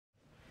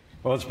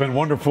Well, it's been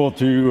wonderful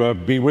to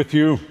be with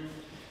you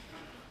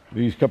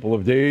these couple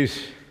of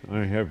days.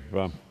 I've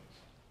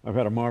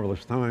had a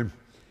marvelous time,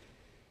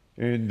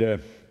 and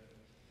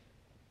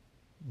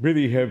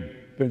really have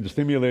been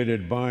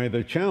stimulated by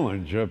the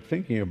challenge of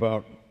thinking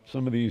about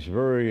some of these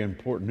very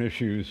important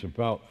issues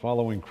about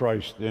following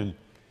Christ in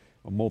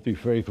a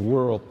multi-faith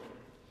world.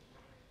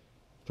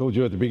 I told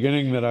you at the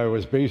beginning that I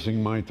was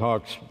basing my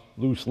talks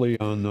loosely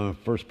on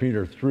 1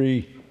 Peter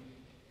 3.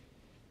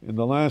 In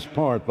the last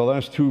part, the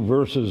last two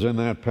verses in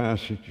that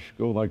passage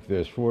go like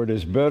this: "For it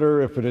is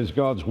better, if it is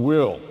God's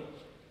will,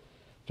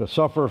 to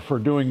suffer for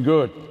doing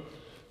good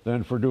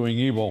than for doing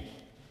evil.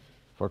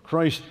 For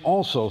Christ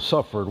also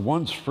suffered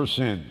once for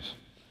sins,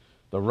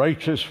 the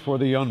righteous for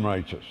the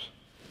unrighteous,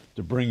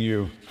 to bring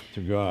you to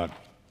God."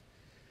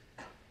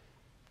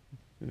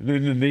 And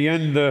in the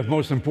end, the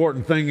most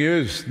important thing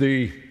is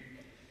the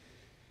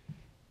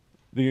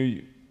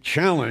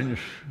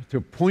challenge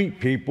to point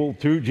people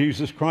to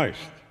Jesus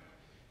Christ,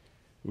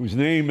 whose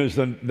name is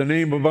the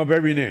name above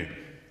every name,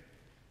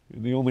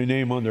 and the only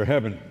name under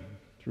heaven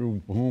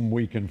through whom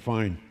we can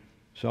find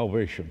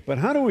salvation. But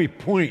how do we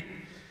point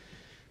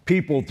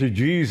people to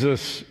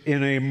Jesus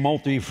in a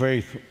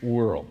multi-faith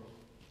world?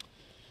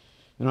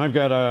 And I've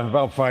got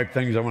about 5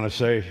 things I want to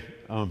say.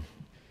 And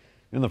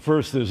the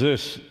first is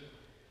this: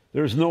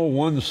 there's no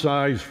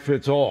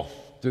one-size-fits-all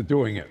to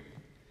doing it.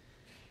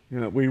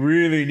 We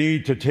really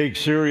need to take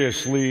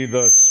seriously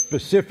the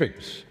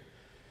specifics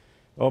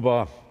of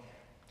a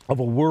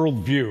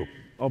worldview,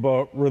 of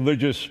a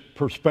religious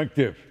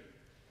perspective,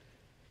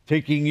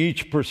 taking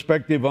each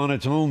perspective on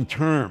its own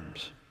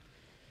terms,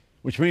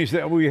 which means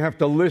that we have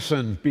to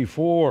listen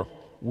before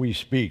we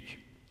speak.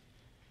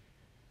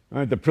 I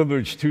had the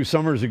privilege 2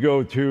 summers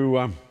ago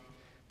to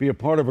be a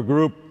part of a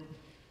group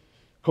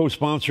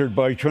co-sponsored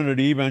by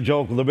Trinity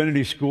Evangelical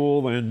Divinity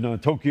School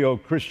and Tokyo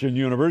Christian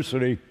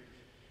University,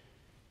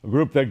 a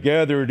group that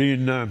gathered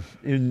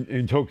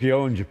in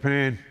Tokyo in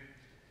Japan,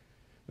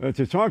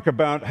 to talk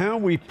about how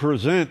we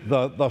present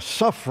the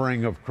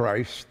suffering of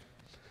Christ,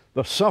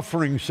 the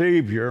suffering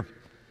Savior,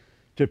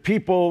 to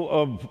people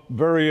of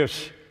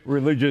various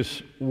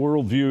religious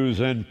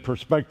worldviews and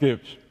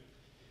perspectives.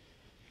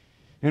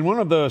 And one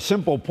of the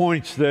simple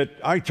points that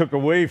I took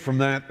away from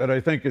that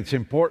I think it's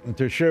important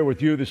to share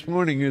with you this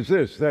morning is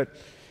this: that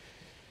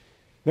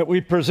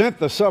we present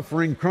the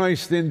suffering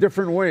Christ in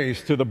different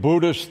ways to the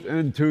Buddhist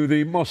and to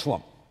the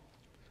Muslim.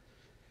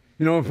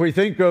 If we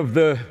think of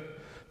the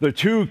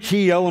 2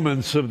 key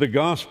elements of the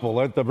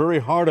gospel at the very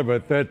heart of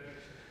it, that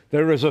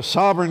there is a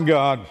sovereign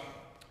God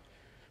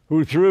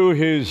who through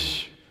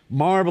his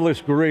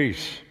marvelous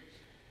grace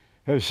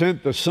has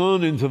sent the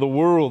Son into the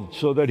world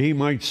so that he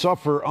might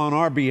suffer on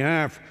our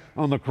behalf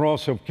on the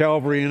cross of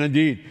Calvary, and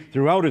indeed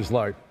throughout his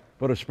life,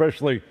 but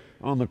especially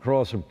on the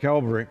cross of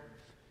Calvary.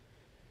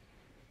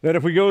 That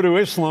if we go to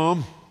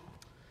Islam,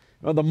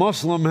 the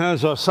Muslim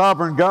has a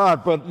sovereign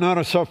God but not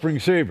a suffering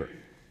Savior.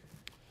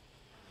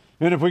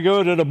 And if we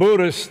go to the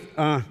Buddhist,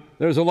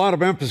 there's a lot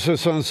of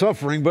emphasis on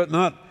suffering, but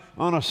not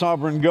on a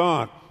sovereign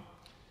God.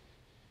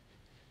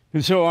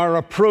 And so our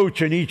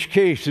approach in each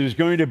case is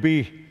going to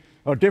be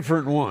a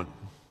different one.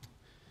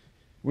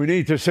 We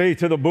need to say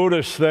to the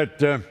Buddhists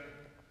that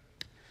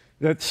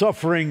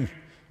suffering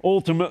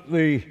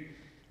ultimately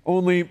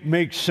only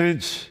makes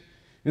sense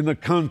in the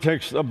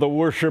context of the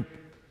worship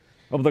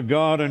of the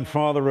God and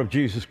Father of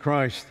Jesus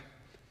Christ.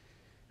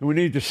 And we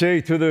need to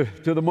say to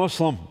the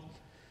Muslim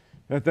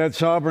that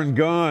sovereign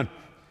God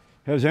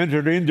has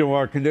entered into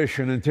our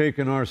condition and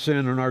taken our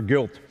sin and our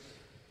guilt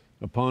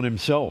upon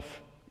himself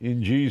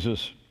in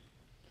Jesus.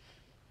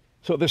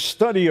 So the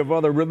study of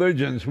other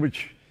religions,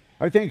 which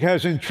I think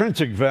has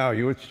intrinsic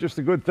value, it's just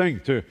a good thing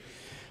to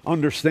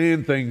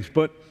understand things,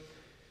 but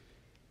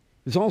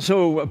it's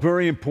also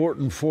very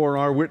important for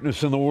our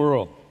witness in the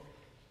world.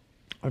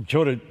 I've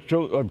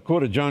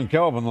quoted John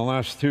Calvin the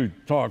last 2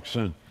 talks,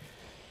 and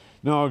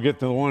now I'll get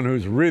to the one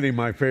who's really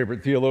my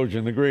favorite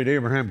theologian, the great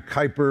Abraham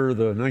Kuyper,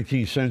 the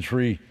 19th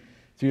century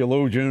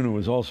theologian who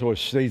was also a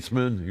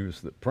statesman. He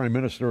was the prime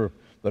minister of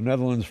the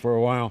Netherlands for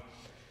a while.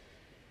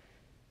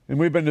 And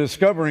we've been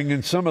discovering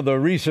in some of the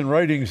recent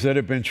writings that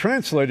have been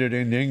translated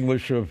into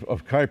English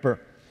of Kuyper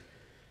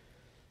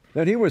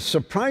that he was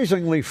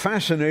surprisingly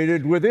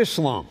fascinated with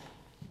Islam.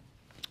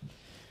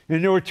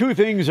 And there were 2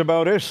 things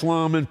about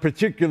Islam in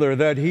particular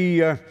that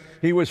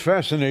he was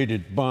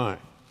fascinated by.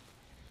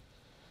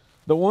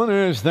 The one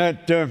is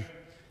that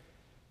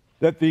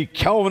the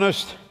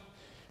Calvinist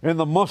and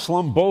the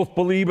Muslim both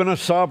believe in a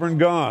sovereign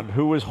God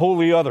who is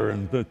wholly other,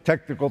 in the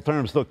technical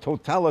terms, the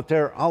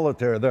totaliter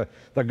aliter,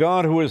 the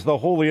God who is the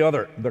wholly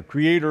other, the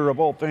creator of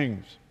all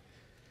things.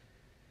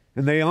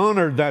 And they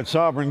honored that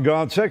sovereign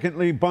God,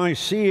 secondly, by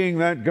seeing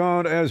that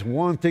God as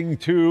wanting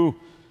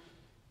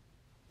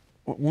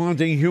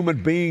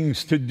human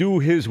beings to do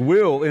his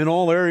will in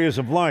all areas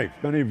of life.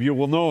 Many of you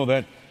will know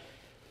that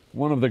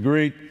one of the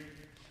great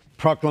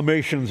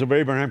proclamations of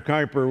Abraham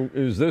Kuyper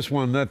is this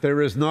one: that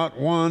there is not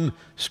 1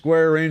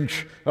 square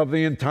inch of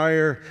the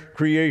entire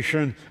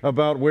creation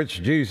about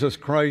which Jesus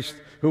Christ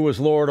who is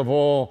Lord of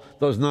all,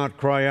 does not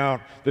cry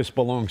out, "This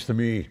belongs to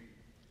me."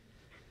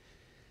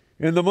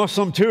 And the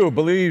Muslim, too,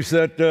 believes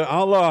that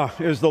Allah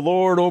is the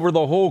Lord over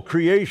the whole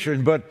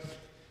creation, but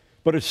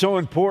it's so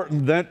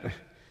important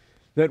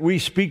that we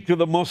speak to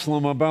the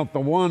Muslim about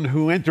the one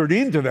who entered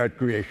into that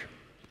creation,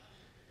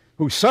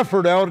 who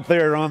suffered out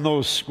there on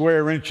those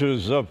square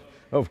inches of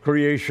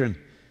creation,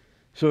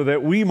 so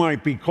that we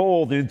might be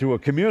called into a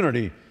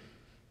community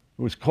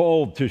who is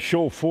called to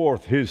show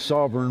forth his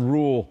sovereign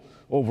rule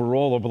over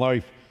all of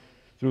life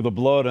through the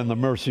blood and the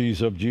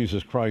mercies of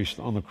Jesus Christ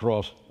on the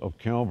cross of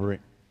Calvary.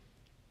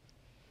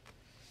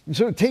 And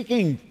so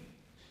taking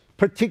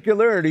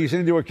particularities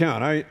into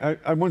account,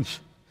 I once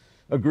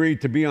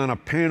agreed to be on a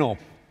panel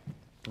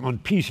on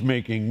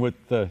peacemaking with,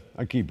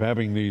 I keep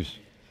having these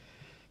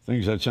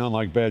things that sound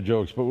like bad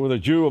jokes, but with a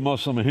Jew, a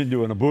Muslim, a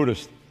Hindu, and a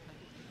Buddhist.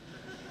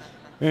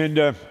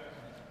 And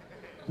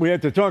we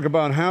had to talk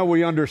about how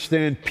we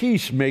understand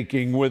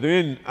peacemaking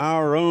within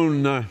our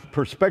own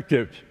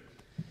perspectives.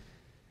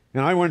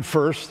 And I went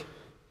first.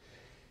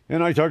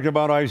 And I talked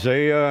about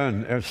Isaiah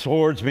and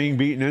swords being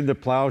beaten into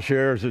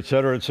plowshares, et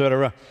cetera, et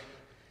cetera.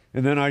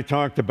 And then I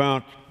talked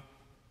about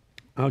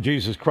how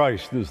Jesus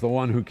Christ is the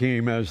one who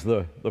came as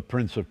the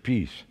Prince of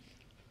Peace.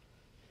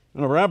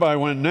 And a rabbi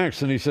went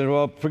next and he said,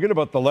 well, forget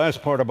about the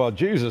last part about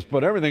Jesus,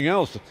 but everything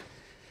else,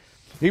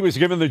 he was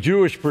given the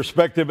Jewish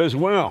perspective as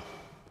well.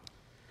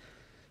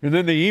 And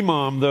then the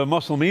imam, the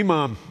Muslim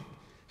imam,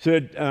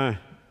 said, I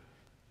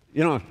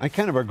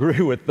kind of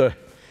agree with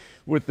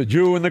the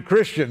Jew and the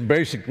Christian,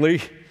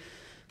 basically,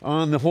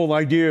 on the whole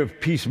idea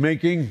of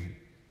peacemaking.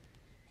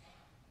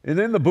 And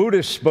then the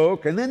Buddhist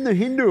spoke, and then the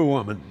Hindu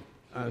woman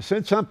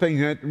said something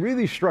that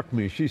really struck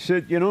me. She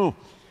said,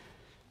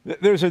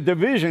 there's a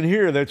division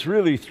here that's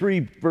really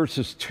 3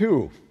 versus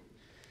 2,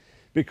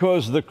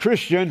 because the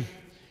Christian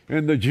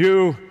and the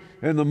Jew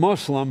and the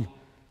Muslim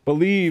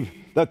believe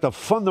that the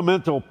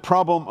fundamental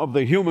problem of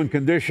the human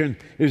condition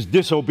is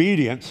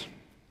disobedience.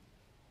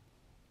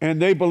 And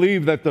they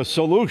believe that the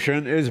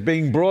solution is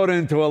being brought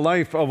into a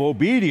life of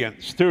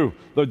obedience to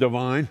the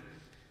divine.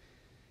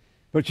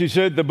 But she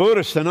said, the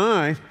Buddhist and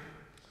I,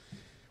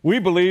 we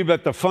believe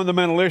that the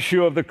fundamental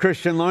issue of the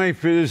Christian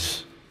life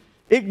is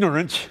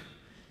ignorance,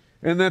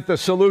 and that the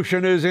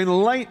solution is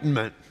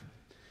enlightenment.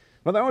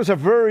 Well, that was a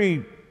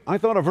very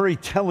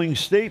telling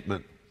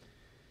statement.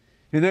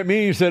 And that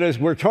means that as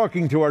we're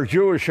talking to our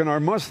Jewish and our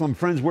Muslim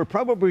friends, we're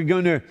probably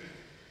going to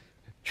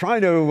try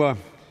to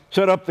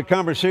set up the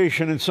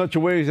conversation in such a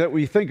way that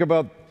we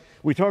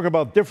talk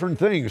about different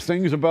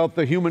things about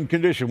the human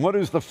condition. What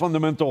is the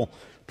fundamental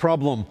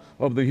problem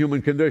of the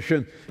human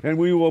condition? And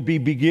we will be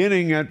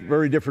beginning at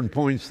very different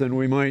points than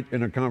we might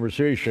in a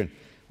conversation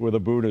with a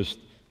Buddhist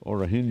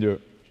or a Hindu.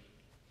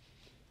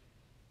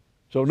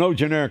 So no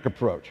generic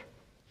approach.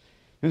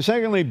 And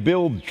secondly,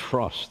 build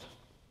trust.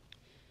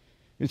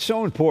 It's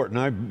so important.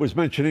 I was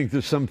mentioning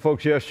to some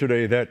folks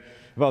yesterday that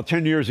about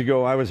 10 years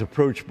ago I was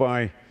approached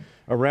by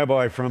a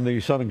rabbi from the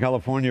Southern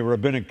California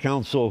Rabbinic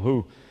Council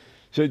who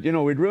said,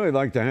 we'd really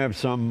like to have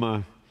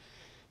some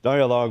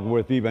dialogue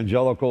with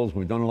evangelicals.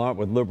 We've done a lot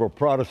with liberal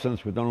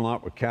Protestants. We've done a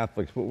lot with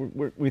Catholics, but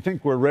we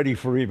think we're ready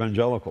for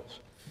evangelicals.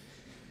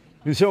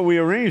 And so we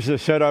arranged a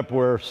setup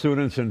where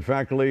students and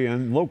faculty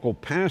and local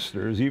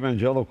pastors,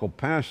 evangelical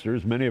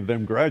pastors, many of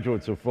them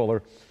graduates of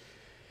Fuller,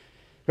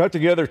 got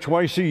together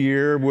twice a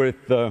year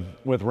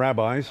with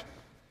rabbis,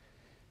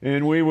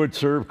 and we would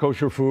serve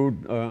kosher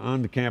food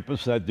on the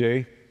campus that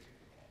day.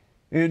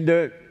 And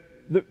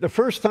the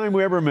first time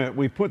we ever met,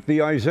 we put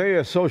the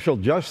Isaiah social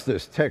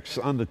justice texts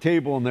on the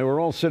table, and they were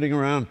all sitting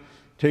around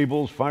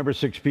tables, 5 or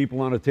 6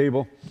 people on a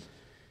table.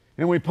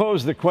 And we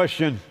posed the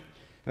question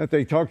that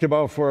they talked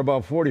about for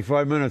about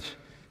 45 minutes,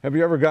 have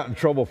you ever gotten in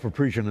trouble for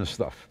preaching this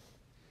stuff?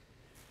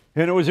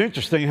 And it was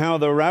interesting how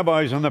the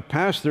rabbis and the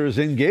pastors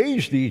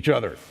engaged each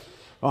other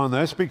on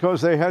this,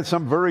 because they had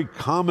some very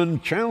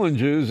common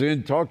challenges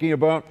in talking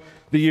about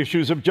the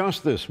issues of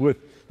justice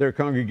with their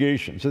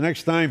congregations. The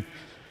next time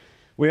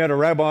we had a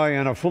rabbi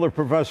and a Fuller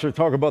professor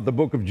talk about the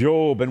book of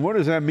Job, and what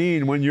does that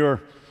mean when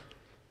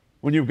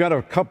you've got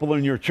a couple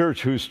in your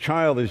church whose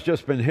child has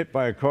just been hit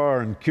by a car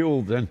and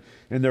killed, and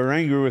they're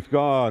angry with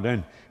God,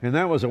 and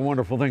that was a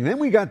wonderful thing. Then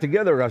we got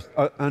together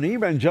an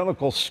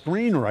evangelical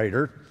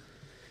screenwriter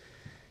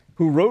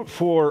who wrote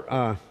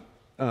for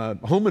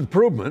Home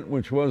Improvement,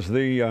 which was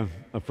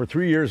for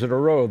 3 years in a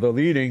row, the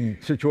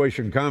leading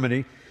situation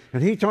comedy.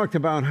 And he talked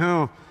about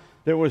how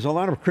there was a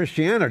lot of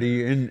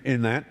Christianity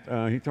in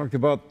that. He talked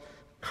about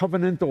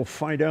covenantal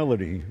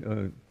fidelity,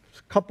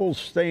 couples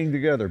staying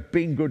together,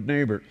 being good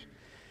neighbors.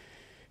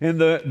 And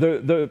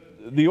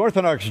the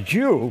Orthodox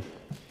Jew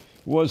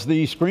was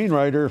the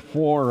screenwriter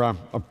for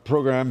a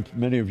program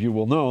many of you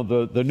will know,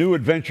 the New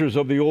Adventures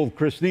of the Old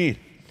Christine.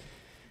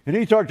 And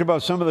he talked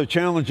about some of the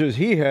challenges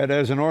he had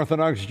as an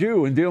Orthodox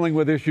Jew in dealing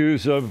with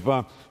issues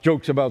of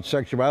jokes about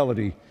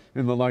sexuality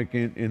and the like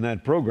in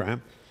that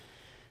program.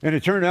 And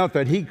it turned out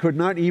that he could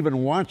not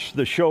even watch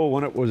the show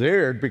when it was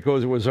aired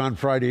because it was on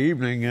Friday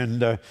evening,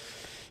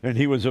 and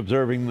he was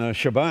observing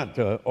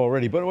Shabbat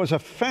already. But it was a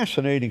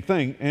fascinating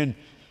thing. And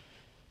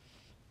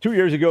 2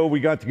 years ago,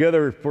 we got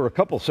together for a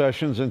couple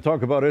sessions and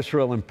talked about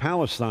Israel and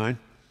Palestine.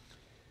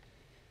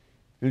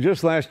 And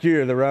just last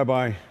year,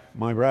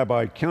 my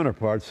rabbi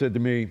counterpart said to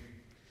me,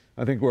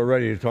 I think we're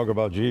ready to talk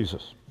about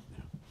Jesus.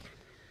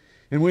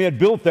 And we had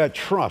built that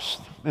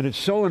trust, and it's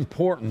so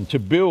important to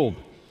build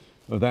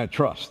that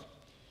trust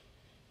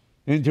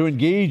and to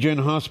engage in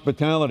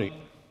hospitality.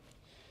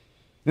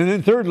 And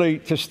then thirdly,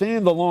 to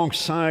stand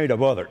alongside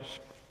of others.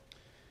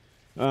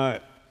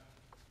 When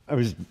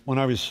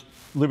I was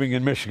living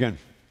in Michigan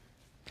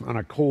on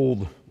a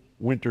cold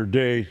winter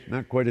day,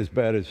 not quite as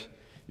bad as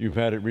you've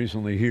had it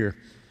recently here,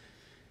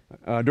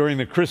 during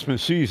the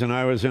Christmas season,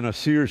 I was in a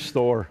Sears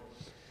store,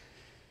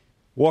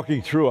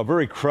 walking through a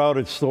very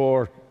crowded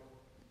store,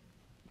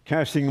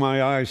 casting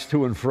my eyes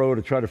to and fro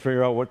to try to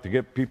figure out what to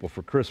get people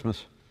for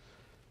Christmas,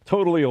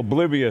 totally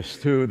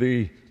oblivious to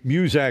the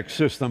Muzak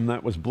system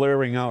that was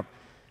blaring out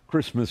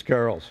Christmas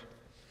carols.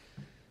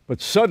 But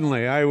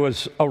suddenly I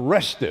was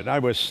arrested. I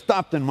was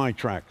stopped in my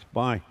tracks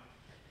by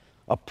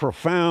a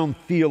profound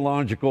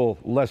theological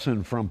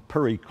lesson from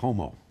Perry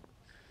Como.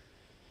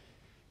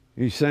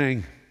 He's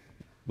saying,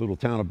 little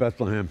town of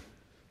Bethlehem,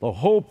 the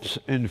hopes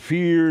and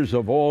fears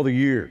of all the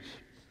years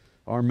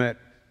are met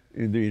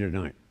indeed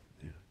tonight.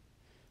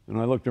 And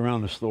I looked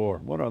around the store.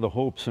 What are the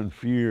hopes and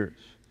fears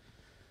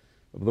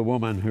of the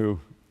woman who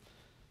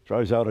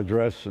tries out a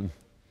dress and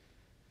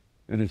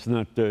it's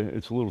not,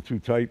 it's a little too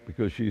tight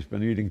because she's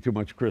been eating too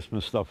much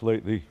Christmas stuff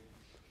lately?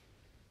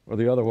 Or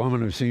the other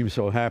woman who seems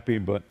so happy,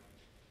 but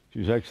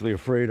she's actually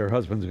afraid her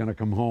husband's going to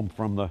come home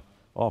from the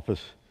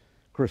office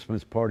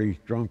Christmas party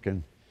drunk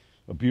and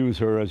abuse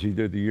her as he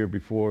did the year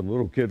before. The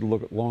little kid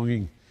look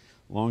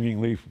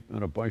longingly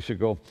on a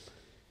bicycle.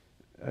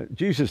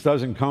 Jesus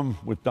doesn't come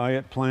with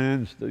diet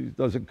plans. He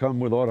doesn't come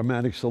with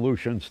automatic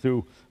solutions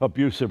to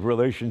abusive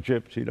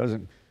relationships. He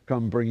doesn't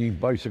come bringing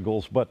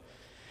bicycles. But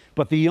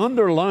the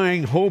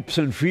underlying hopes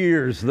and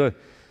fears, the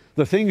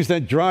things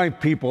that drive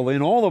people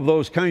in all of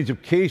those kinds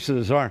of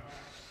cases are,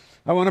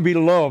 I want to be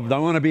loved. I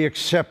want to be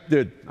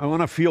accepted. I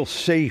want to feel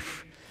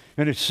safe.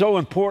 And it's so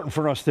important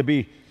for us to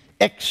be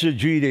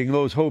exegeting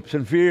those hopes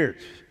and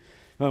fears.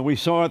 We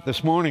saw it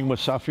this morning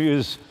with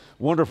Sophia's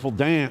wonderful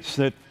dance,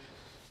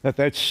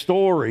 that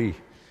story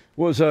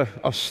was a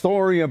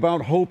story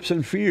about hopes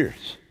and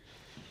fears.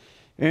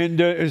 And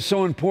it's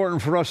so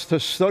important for us to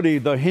study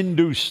the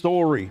Hindu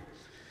story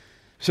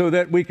so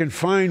that we can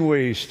find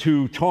ways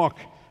to talk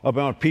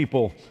about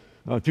people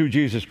to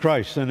Jesus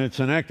Christ. And it's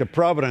an act of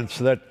providence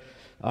that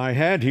I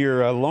had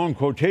here a long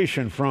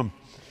quotation from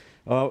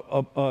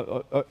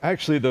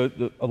actually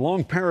a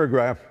long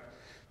paragraph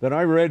that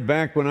I read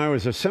back when I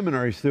was a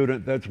seminary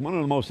student. That's one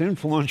of the most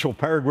influential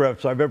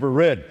paragraphs I've ever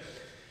read.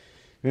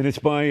 And it's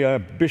by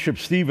Bishop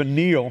Stephen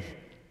Neal,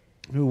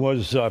 who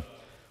was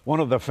one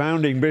of the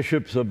founding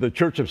bishops of the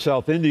Church of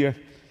South India,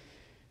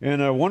 in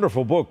a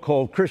wonderful book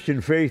called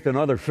Christian Faith and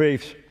Other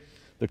Faiths,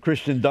 The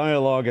Christian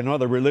Dialogue and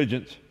Other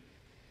Religions.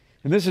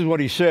 And this is what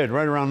he said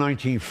right around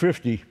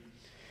 1950.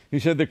 He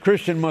said, the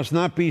Christian must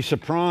not be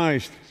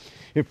surprised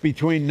if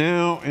between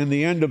now and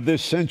the end of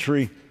this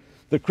century,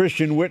 the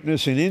Christian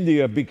witness in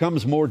India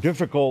becomes more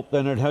difficult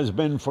than it has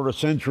been for a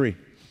century.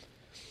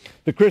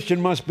 The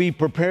Christian must be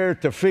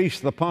prepared to face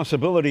the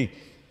possibility,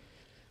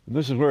 and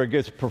this is where it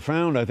gets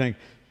profound, I think,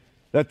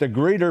 that the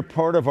greater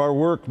part of our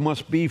work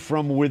must be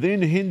from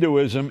within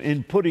Hinduism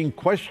in putting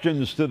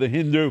questions to the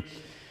Hindu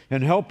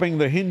and helping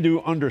the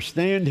Hindu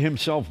understand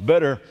himself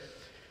better.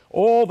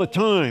 All the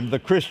time, the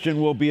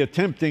Christian will be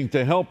attempting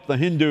to help the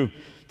Hindu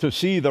to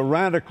see the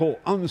radical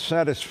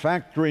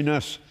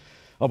unsatisfactoriness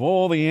of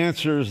all the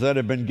answers that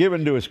have been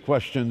given to his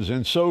questions,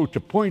 and so to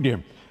point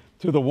him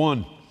to the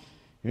one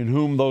in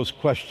whom those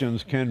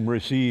questions can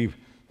receive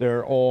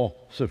their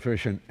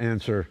all-sufficient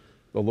answer,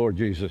 the Lord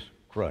Jesus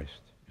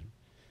Christ.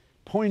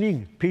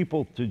 Pointing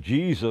people to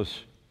Jesus,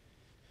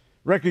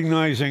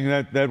 recognizing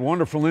that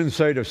wonderful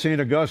insight of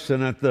St.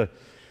 Augustine at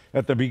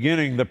the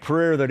beginning, the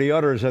prayer that he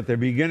utters at the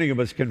beginning of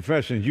his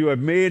confessions. You have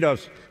made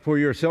us for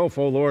yourself,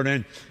 O Lord,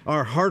 and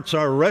our hearts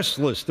are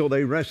restless till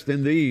they rest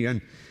in thee.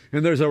 And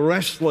there's a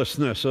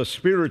restlessness, a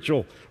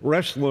spiritual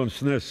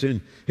restlessness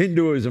in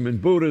Hinduism and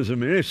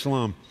Buddhism and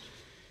Islam,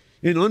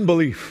 in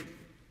unbelief,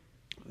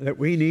 that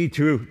we need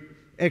to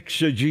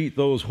exegete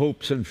those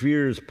hopes and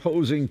fears,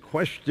 posing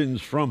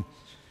questions from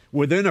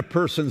within a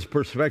person's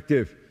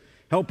perspective,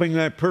 helping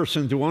that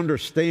person to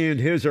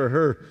understand his or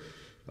her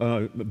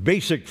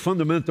basic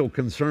fundamental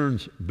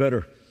concerns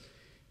better,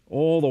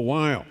 all the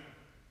while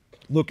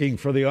looking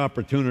for the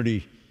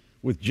opportunity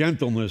with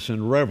gentleness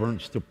and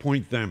reverence to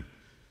point them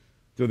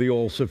to the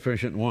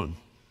all-sufficient one,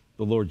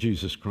 the Lord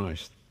Jesus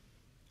Christ.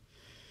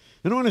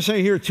 And I want to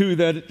say here, too,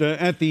 that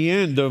at the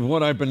end of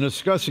what I've been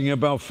discussing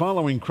about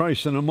following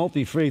Christ in a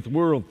multi-faith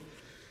world,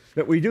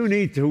 that we do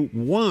need to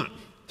want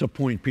to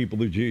point people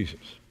to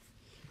Jesus.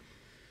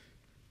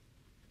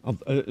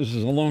 This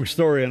is a long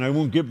story, and I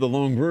won't give the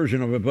long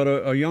version of it, but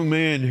a young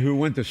man who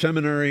went to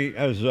seminary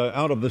as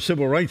out of the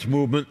civil rights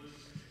movement,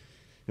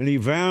 and he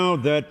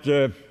vowed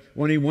that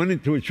when he went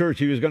into a church,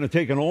 he was going to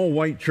take an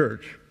all-white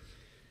church,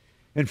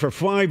 And for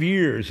 5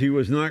 years, he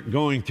was not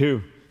going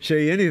to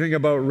say anything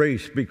about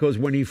race, because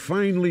when he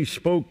finally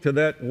spoke to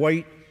that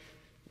white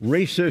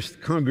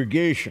racist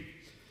congregation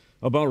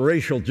about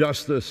racial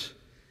justice,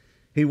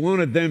 he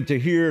wanted them to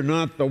hear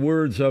not the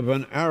words of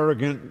an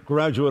arrogant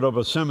graduate of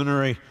a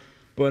seminary,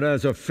 but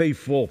as a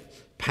faithful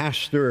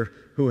pastor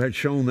who had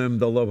shown them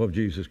the love of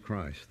Jesus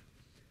Christ.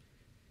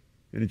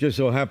 And it just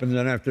so happened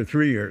that after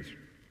 3 years,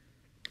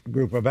 a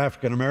group of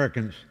African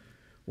Americans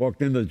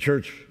walked into the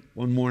church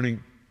one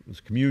morning. It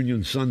was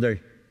Communion Sunday.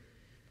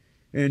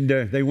 And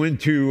they went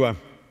to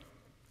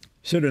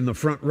sit in the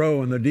front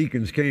row, and the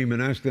deacons came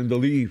and asked them to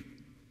leave.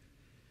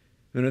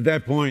 And at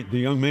that point, the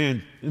young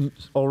man,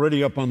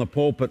 already up on the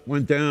pulpit,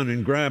 went down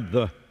and grabbed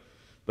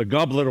the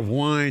goblet of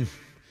wine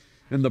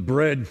and the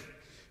bread,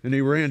 and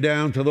he ran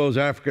down to those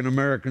African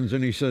Americans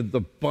and he said,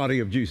 "The body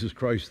of Jesus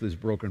Christ is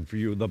broken for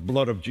you. The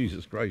blood of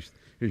Jesus Christ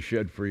is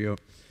shed for you."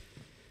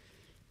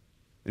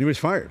 And he was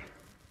fired.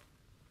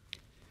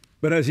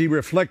 But as he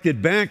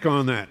reflected back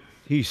on that,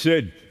 he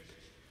said,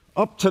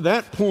 "Up to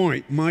that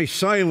point, my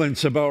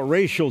silence about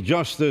racial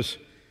justice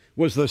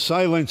was the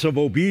silence of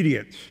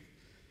obedience.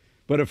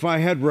 But if I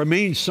had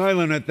remained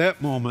silent at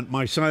that moment,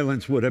 my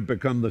silence would have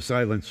become the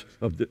silence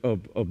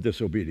of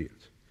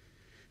disobedience."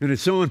 And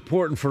it's so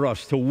important for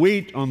us to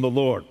wait on the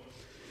Lord.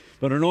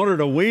 But in order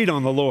to wait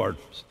on the Lord,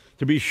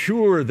 to be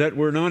sure that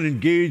we're not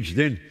engaged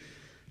in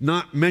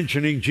not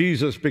mentioning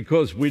Jesus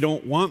because we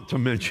don't want to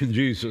mention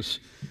Jesus,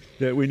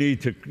 that we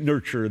need to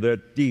nurture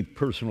that deep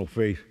personal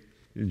faith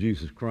in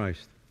Jesus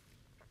Christ.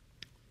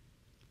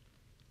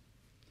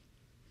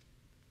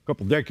 A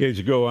couple decades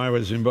ago, I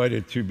was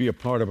invited to be a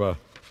part of a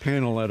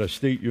panel at a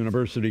state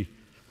university.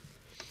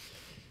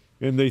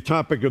 And the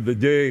topic of the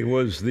day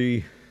was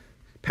the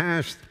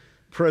past,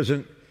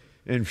 present,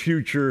 and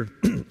future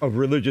of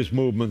religious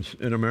movements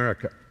in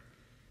America.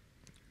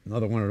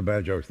 Another one of the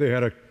bad jokes. They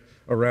had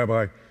a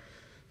rabbi,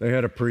 they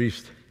had a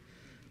priest,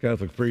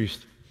 Catholic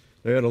priest,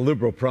 they had a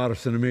liberal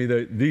Protestant. To me,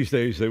 these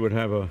days they would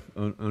have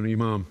an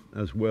imam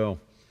as well.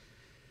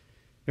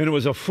 And it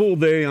was a full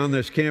day on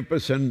this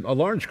campus, and a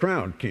large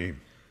crowd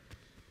came.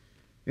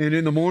 And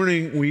in the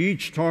morning, we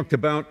each talked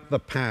about the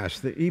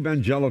past, the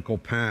evangelical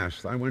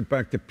past. I went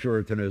back to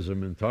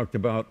Puritanism and talked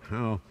about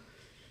how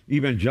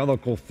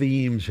evangelical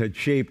themes had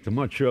shaped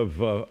much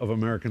of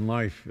American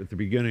life at the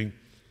beginning.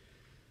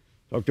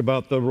 Talked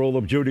about the role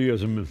of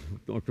Judaism,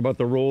 talked about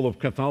the role of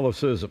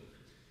Catholicism,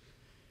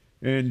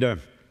 and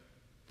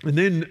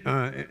then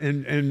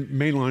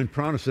mainline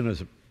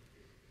Protestantism.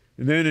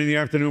 And then in the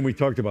afternoon, we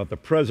talked about the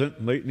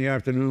present. Late in the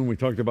afternoon, we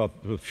talked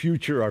about the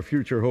future, our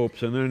future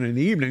hopes. And then in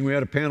the evening, we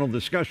had a panel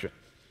discussion.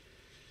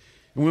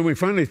 And when we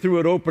finally threw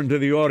it open to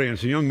the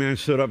audience, a young man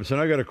stood up and said,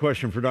 "I got a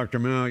question for Dr.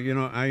 Mouw. You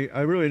know,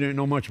 I really didn't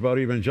know much about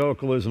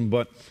evangelicalism,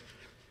 but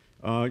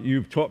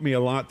you've taught me a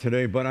lot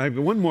today. But I have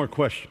one more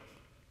question.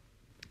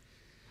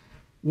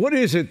 What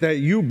is it that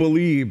you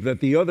believe that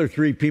the other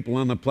three people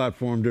on the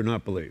platform do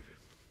not believe?"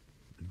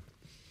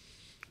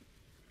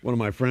 One of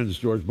my friends,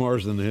 George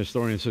Marsden, the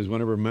historian, says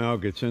whenever Mouw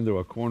gets into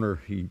a corner,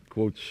 he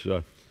quotes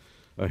a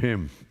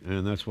hymn,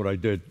 and that's what I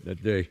did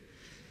that day.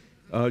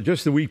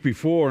 Just the week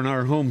before in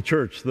our home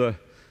church, the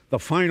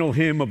final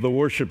hymn of the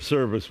worship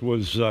service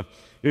was,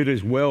 "It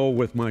is well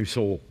with my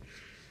soul."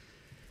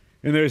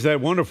 And there's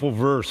that wonderful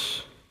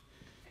verse.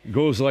 It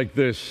goes like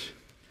this: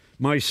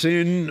 "My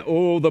sin,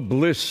 oh, the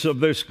bliss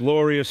of this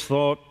glorious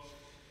thought,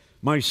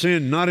 my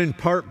sin, not in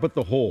part but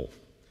the whole,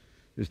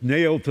 is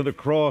nailed to the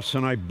cross,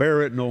 and I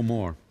bear it no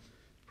more.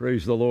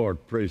 Praise the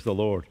Lord, praise the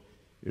Lord.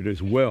 It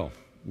is well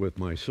with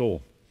my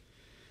soul."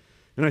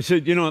 And I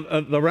said, you know,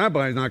 the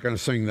rabbi is not going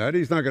to sing that.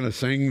 He's not going to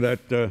sing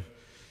that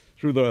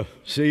through the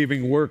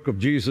saving work of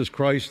Jesus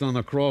Christ on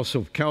the cross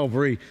of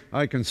Calvary,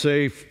 I can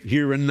say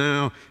here and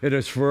now, it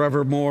is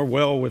forevermore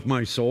well with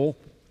my soul.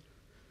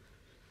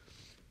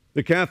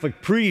 The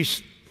Catholic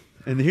priest,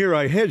 and here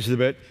I hedged a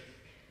bit,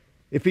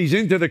 if he's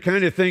into the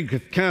kind of thing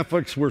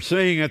Catholics were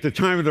saying at the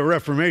time of the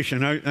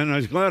Reformation, and I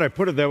was glad I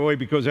put it that way,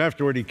 because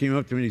afterward he came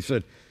up to me and he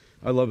said,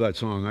 "I love that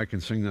song. I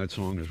can sing that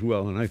song as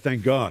well." And I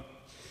thank God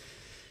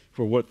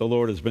for what the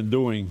Lord has been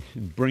doing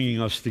in bringing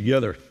us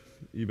together,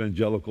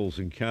 evangelicals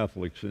and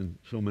Catholics, in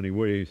so many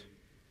ways.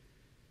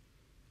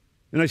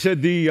 And I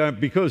said,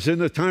 because in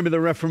the time of the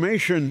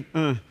Reformation,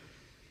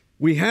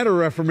 we had a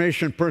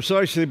Reformation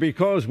precisely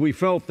because we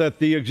felt that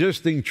the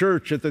existing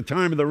church at the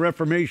time of the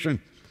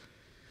Reformation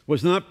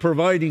was not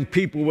providing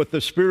people with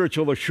the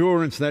spiritual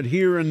assurance that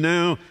here and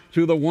now,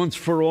 through the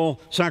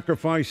once-for-all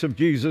sacrifice of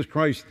Jesus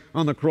Christ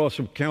on the cross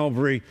of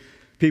Calvary,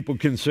 people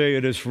can say,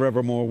 "It is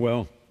forevermore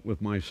well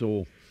with my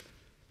soul."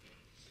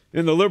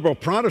 And the liberal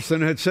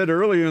Protestant had said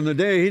earlier in the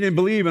day he didn't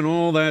believe in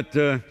all that,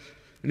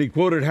 and he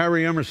quoted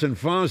Harry Emerson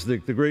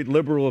Fosdick, the great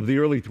liberal of the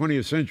early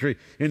 20th century,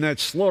 in that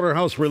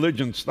slaughterhouse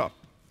religion stuff.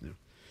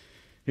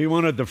 He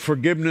wanted the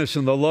forgiveness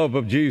and the love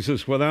of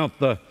Jesus without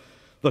the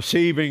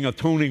saving,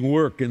 atoning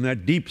work in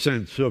that deep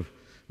sense of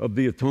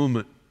the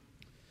atonement.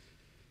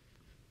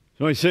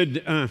 So I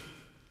said,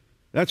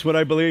 that's what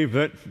I believe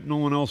that no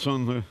one else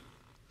on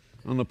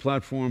the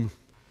platform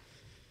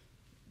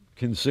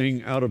can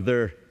sing out of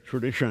their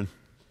tradition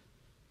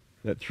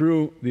that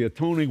through the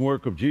atoning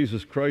work of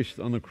Jesus Christ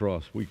on the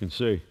cross, we can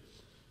say,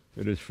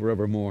 it is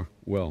forevermore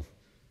well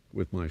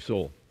with my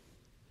soul.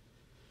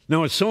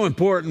 Now, it's so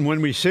important when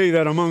we say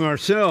that among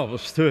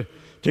ourselves to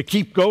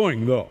keep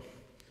going, though,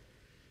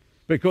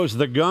 because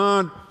the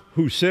God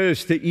who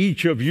says to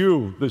each of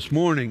you this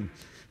morning,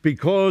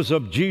 because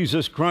of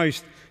Jesus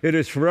Christ, it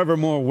is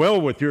forevermore well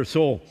with your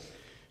soul,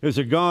 is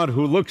a God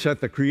who looks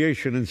at the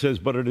creation and says,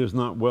 but it is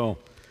not well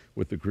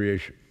with the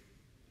creation.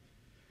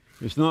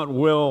 It's not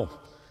well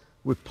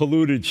with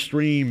polluted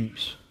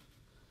streams.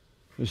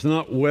 It's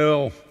not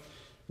well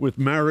with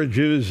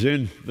marriages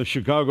in the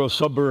Chicago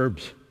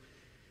suburbs.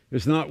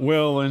 It's not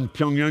well in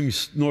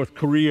Pyongyang, North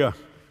Korea.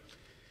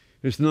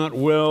 It's not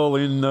well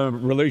in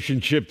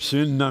relationships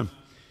in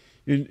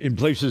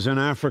places in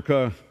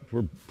Africa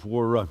for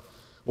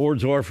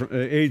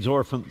AIDS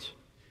orphans.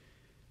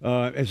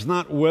 It's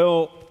not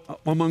well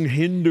among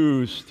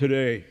Hindus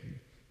today.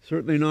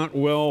 Certainly not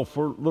well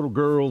for little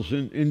girls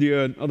in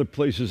India and other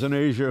places in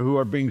Asia who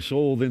are being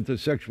sold into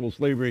sexual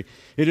slavery.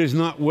 It is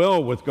not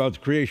well with God's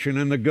creation.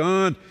 And the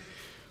God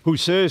who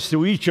says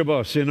to each of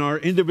us in our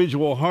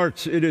individual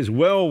hearts, it is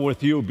well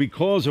with you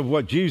because of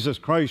what Jesus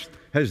Christ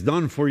has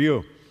done for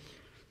you,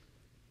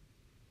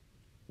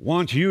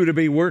 wants you to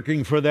be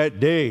working for that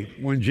day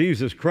when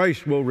Jesus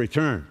Christ will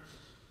return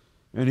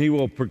and he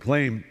will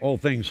proclaim all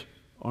things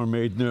are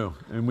made new.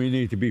 And we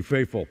need to be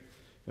faithful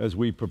as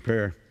we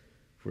prepare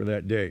for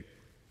that day.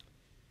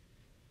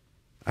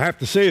 I have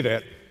to say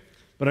that,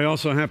 but I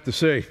also have to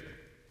say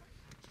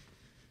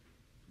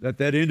that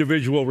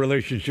individual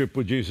relationship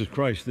with Jesus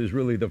Christ is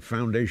really the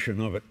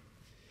foundation of it.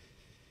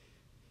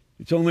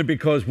 It's only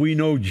because we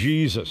know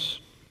Jesus,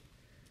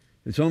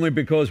 it's only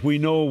because we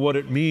know what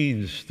it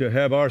means to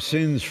have our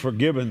sins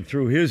forgiven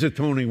through his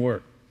atoning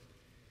work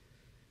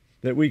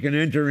that we can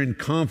enter in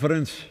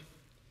confidence,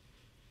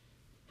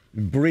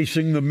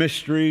 embracing the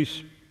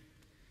mysteries,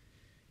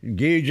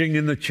 engaging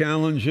in the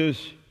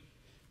challenges,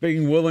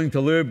 being willing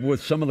to live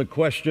with some of the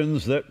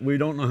questions that we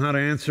don't know how to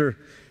answer,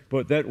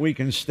 but that we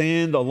can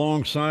stand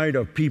alongside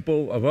of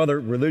people of other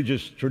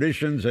religious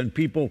traditions and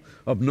people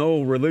of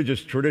no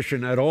religious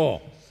tradition at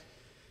all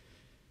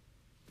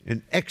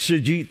and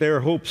exegete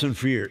their hopes and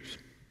fears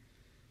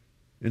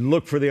and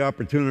look for the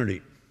opportunity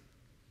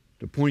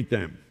to point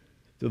them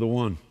to the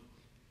one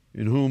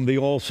in whom the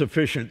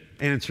all-sufficient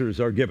answers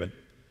are given,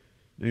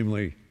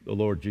 namely the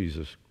Lord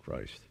Jesus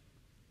Christ.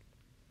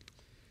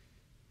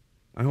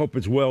 I hope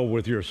it's well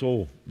with your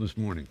soul this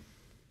morning,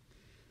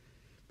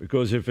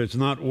 because if it's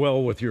not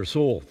well with your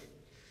soul,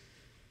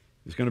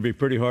 it's going to be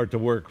pretty hard to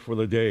work for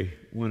the day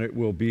when it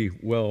will be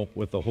well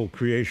with the whole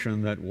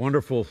creation. That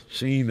wonderful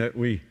scene that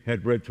we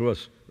had read to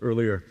us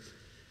earlier,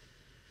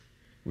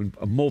 when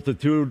a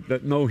multitude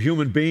that no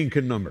human being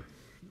can number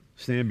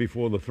stand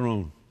before the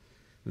throne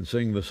and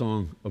sing the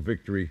song of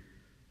victory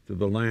to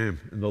the Lamb.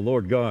 And the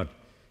Lord God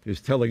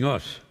is telling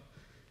us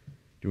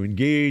to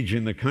engage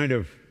in the kind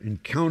of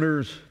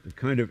encounters, the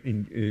kind of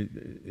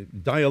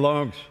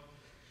dialogues,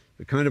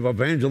 the kind of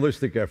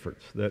evangelistic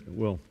efforts that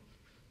will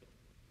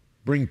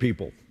bring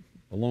people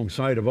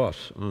alongside of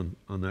us on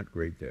that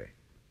great day.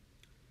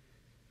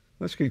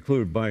 Let's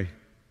conclude by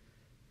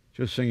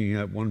just singing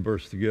that one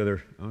verse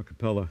together, a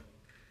cappella.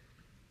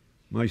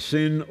 My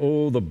sin,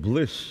 oh, the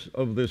bliss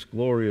of this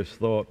glorious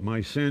thought.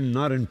 My sin,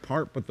 not in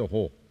part but the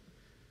whole,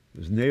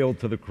 is nailed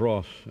to the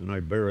cross, and I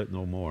bear it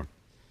no more.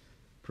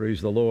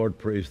 Praise the Lord,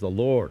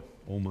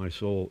 O my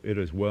soul, it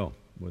is well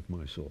with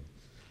my soul.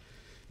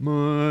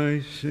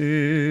 My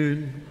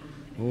sin,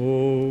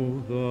 oh,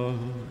 the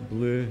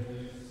bliss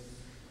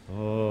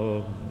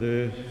of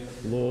this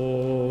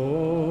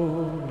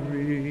glorious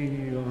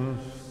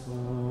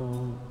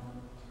thought.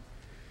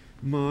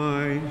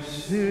 My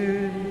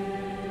sin,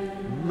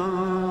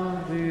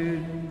 not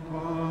in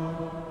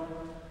part,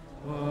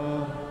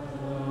 but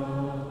the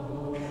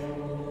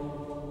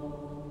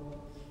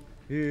whole,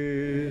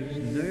 is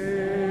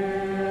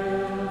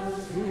nailed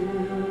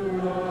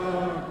to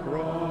the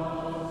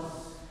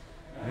cross,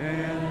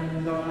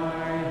 and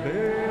I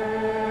bear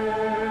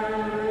it no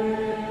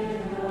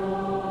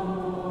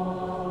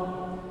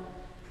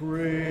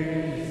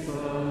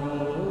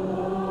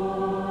more.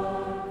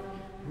 Praise the Lord,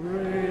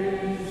 praise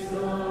the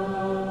Lord,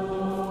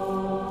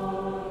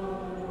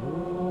 oh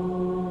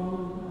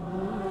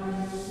my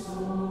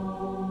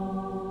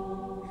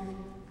soul.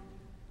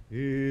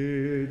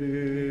 It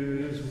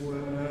is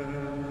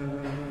well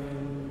with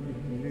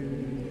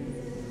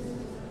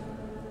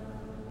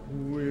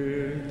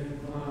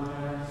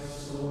my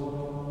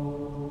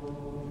soul.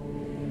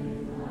 It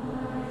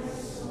is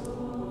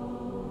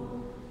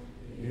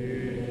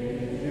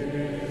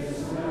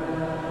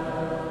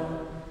well,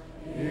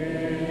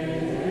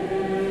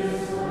 it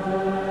is well with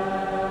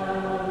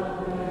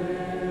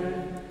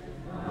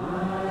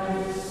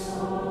my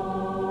soul.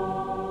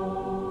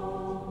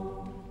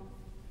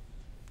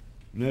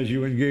 And as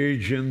you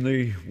engage in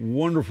the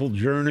wonderful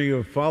journey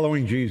of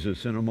following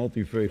Jesus in a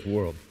multi-faith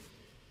world,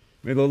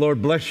 may the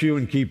Lord bless you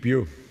and keep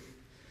you.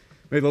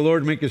 May the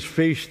Lord make his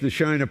face to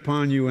shine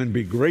upon you and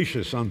be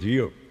gracious unto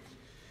you.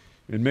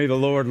 And may the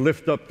Lord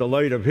lift up the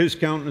light of his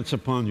countenance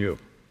upon you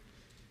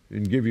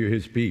and give you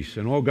his peace.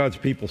 And all God's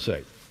people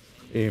say,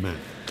 amen.